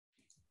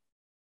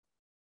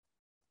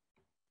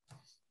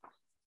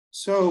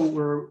So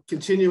we're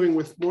continuing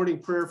with Morning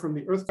Prayer from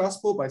the Earth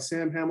Gospel by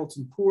Sam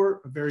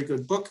Hamilton-Poore, a very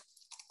good book.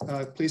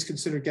 Please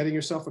consider getting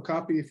yourself a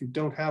copy if you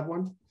don't have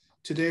one.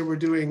 Today we're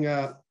doing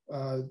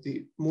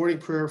the morning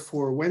prayer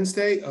for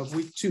Wednesday of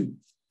week 2,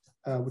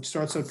 which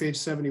starts on page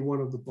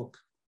 71 of the book.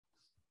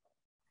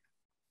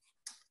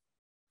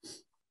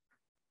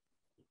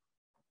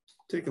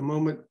 Take a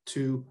moment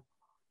to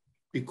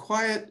be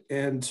quiet,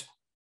 and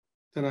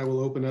then I will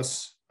open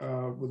us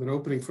with an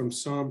opening from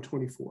Psalm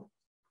 24.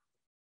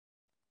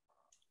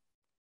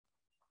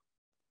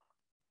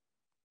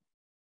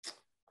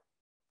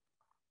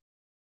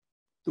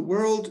 The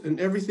world and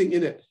everything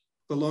in it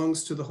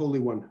belongs to the Holy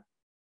One.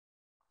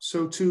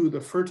 So too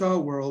the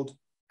fertile world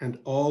and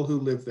all who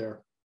live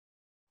there.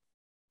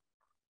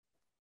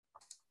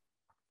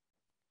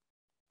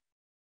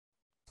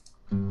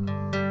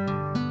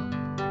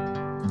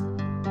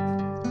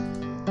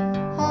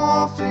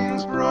 All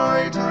things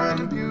bright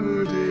and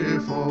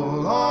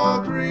beautiful,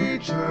 all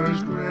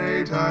creatures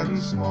great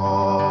and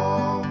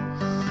small,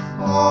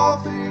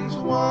 all things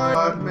wide,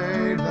 God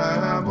made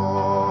them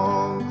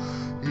all.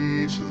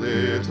 Each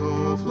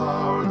little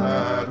flower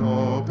that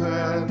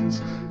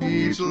opens,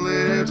 each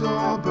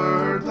little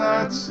bird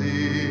that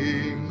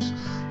sings,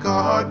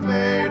 God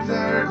made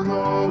their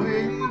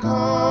glowing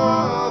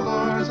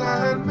colors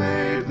and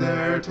made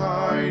their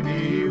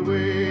tiny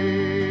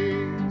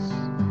wings.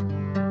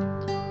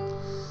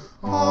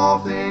 All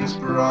things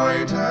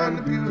bright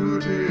and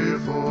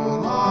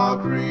beautiful, all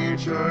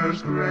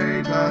creatures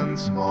great and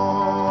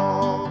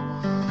small,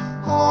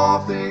 all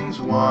things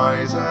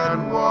wise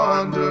and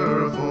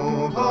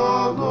wonderful,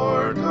 the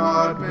Lord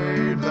God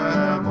made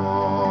them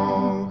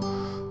all.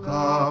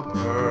 The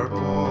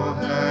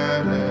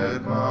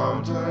purple-headed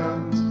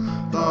mountains,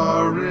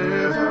 the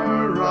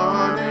river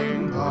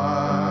running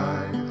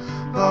by,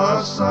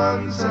 the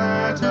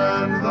sunset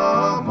and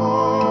the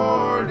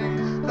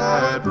morning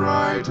that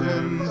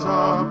brightens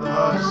up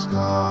the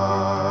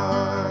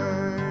sky.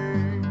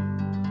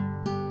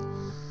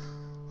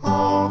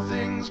 All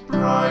things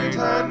bright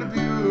and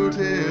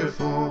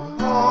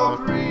beautiful, all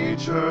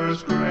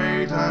creatures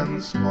great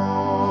and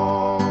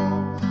small,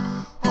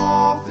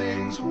 all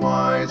things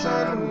wise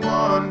and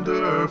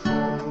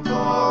wonderful,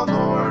 the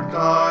Lord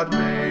God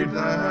made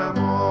them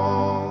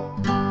all.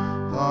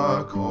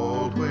 The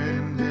cold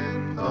wind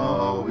in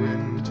the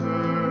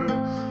winter,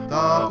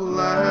 the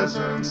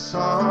pleasant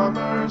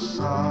summer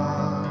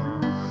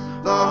sun,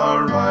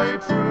 the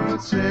ripe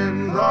fruits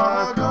in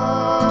the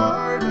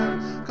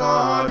garden,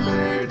 God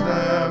made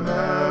them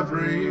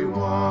every one.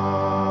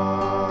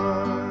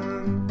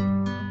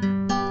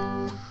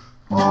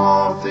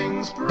 All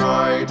things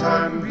bright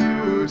and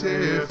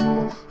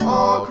beautiful,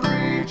 all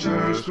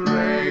creatures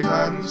great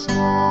and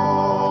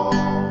small,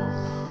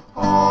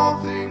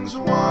 all things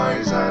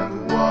wise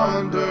and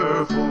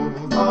wonderful,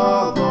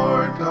 the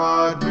Lord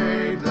God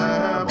made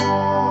them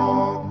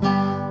all.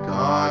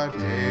 God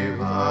gave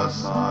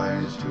us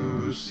eyes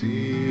to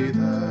see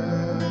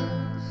them,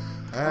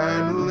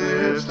 and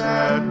lips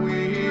that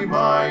we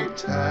might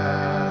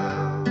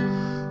tell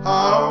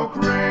how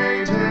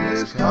great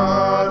is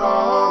God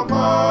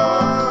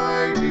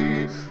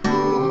Almighty,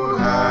 who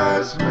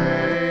has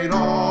made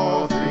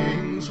all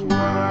things well.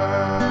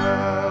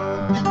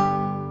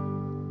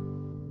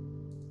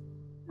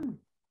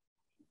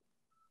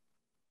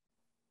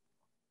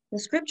 The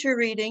scripture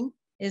reading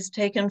is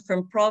taken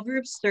from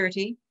Proverbs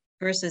 30,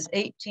 verses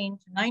 18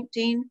 to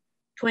 19,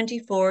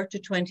 24 to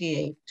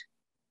 28.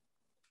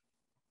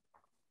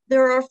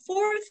 There are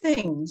 4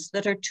 things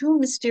that are too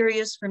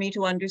mysterious for me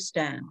to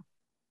understand: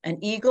 an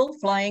eagle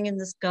flying in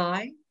the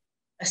sky,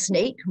 a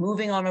snake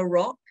moving on a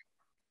rock,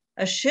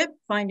 a ship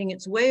finding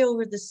its way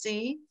over the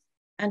sea,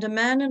 and a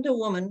man and a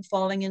woman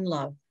falling in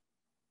love.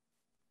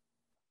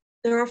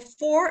 There are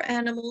 4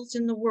 animals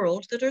in the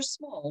world that are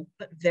small,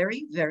 but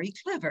very, very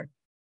clever.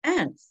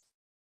 Ants.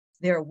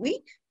 They're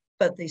weak,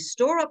 but they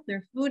store up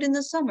their food in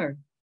the summer.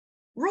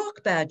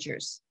 Rock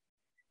badgers.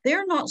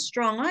 They're not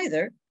strong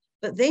either,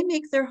 but they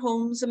make their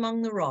homes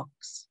among the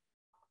rocks.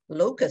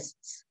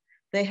 Locusts.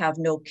 They have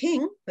no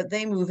king, but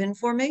they move in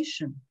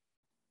formation.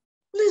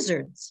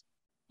 Lizards.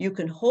 You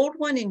can hold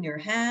one in your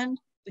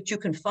hand, but you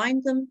can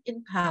find them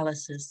in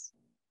palaces.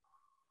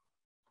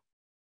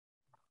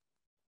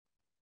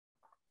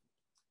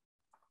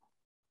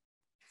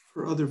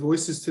 For other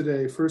voices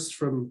today, first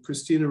from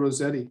Christina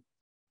Rossetti.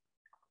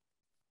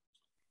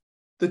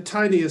 The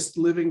tiniest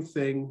living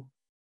thing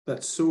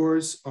that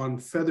soars on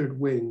feathered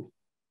wing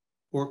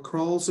or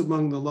crawls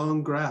among the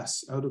long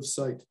grass out of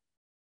sight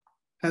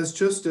has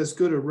just as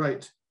good a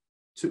right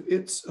to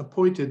its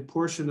appointed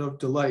portion of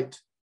delight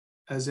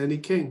as any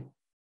king.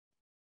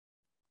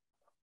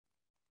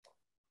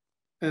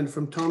 And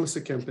from Thomas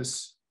à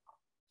Kempis,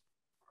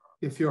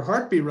 if your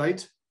heart be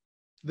right,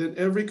 then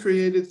every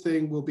created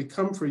thing will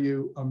become for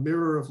you a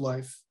mirror of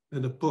life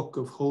and a book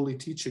of holy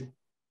teaching.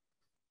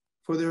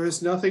 For there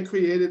is nothing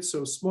created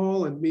so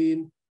small and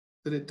mean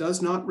that it does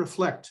not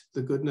reflect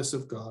the goodness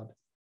of God.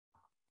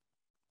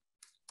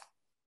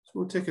 So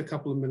we'll take a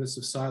couple of minutes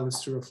of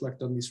silence to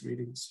reflect on these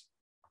readings.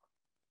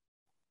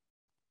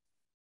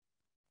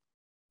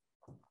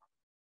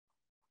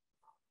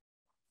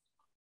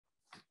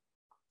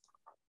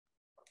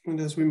 And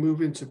as we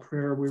move into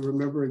prayer, we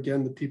remember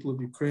again the people of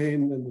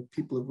Ukraine and the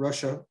people of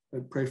Russia,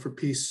 and pray for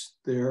peace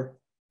there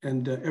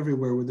and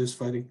everywhere where there's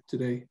fighting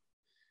today.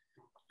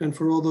 And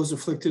for all those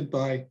afflicted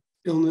by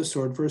illness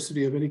or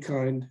adversity of any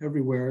kind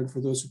everywhere, and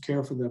for those who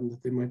care for them,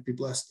 that they might be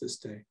blessed this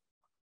day.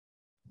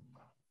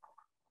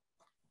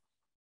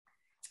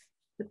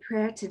 The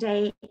prayer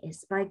today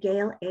is by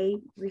Gail A.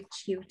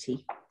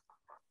 Ricciuti.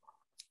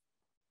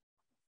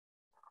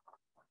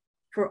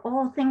 For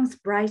all things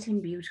bright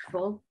and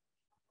beautiful,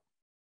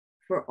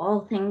 for all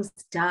things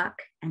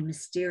dark and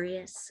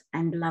mysterious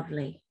and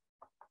lovely,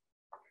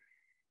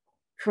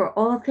 for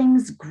all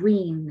things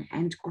green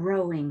and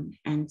growing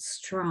and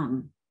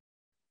strong,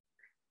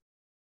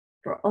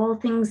 for all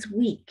things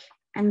weak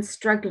and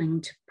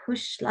struggling to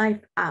push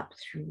life up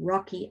through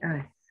rocky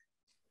earth,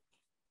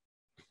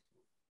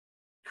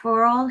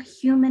 for all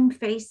human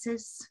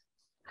faces,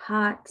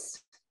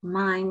 hearts,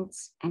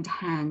 minds, and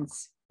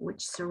hands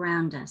which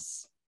surround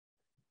us,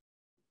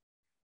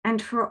 and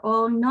for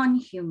all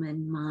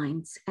non-human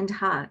minds and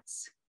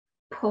hearts,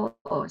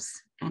 paws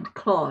and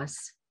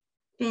claws,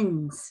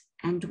 fins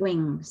and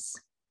wings.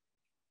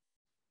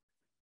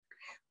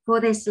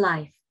 For this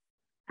life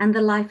and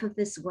the life of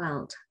this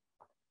world,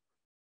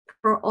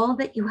 for all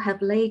that you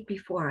have laid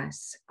before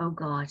us, O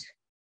God,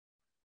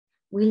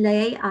 we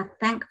lay our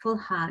thankful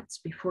hearts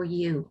before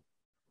you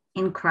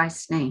in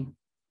Christ's name.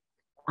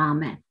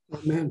 Amen.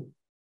 Amen.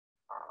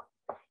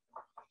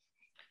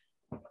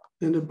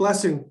 And a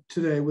blessing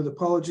today with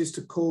apologies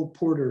to Cole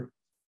Porter.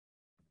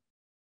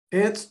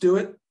 Ants do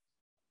it,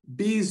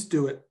 bees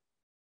do it,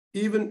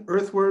 even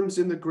earthworms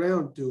in the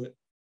ground do it.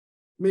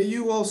 May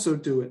you also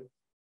do it.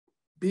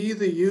 Be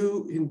the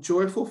you in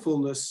joyful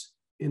fullness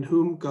in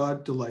whom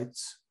God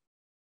delights.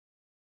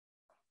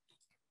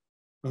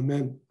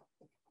 Amen.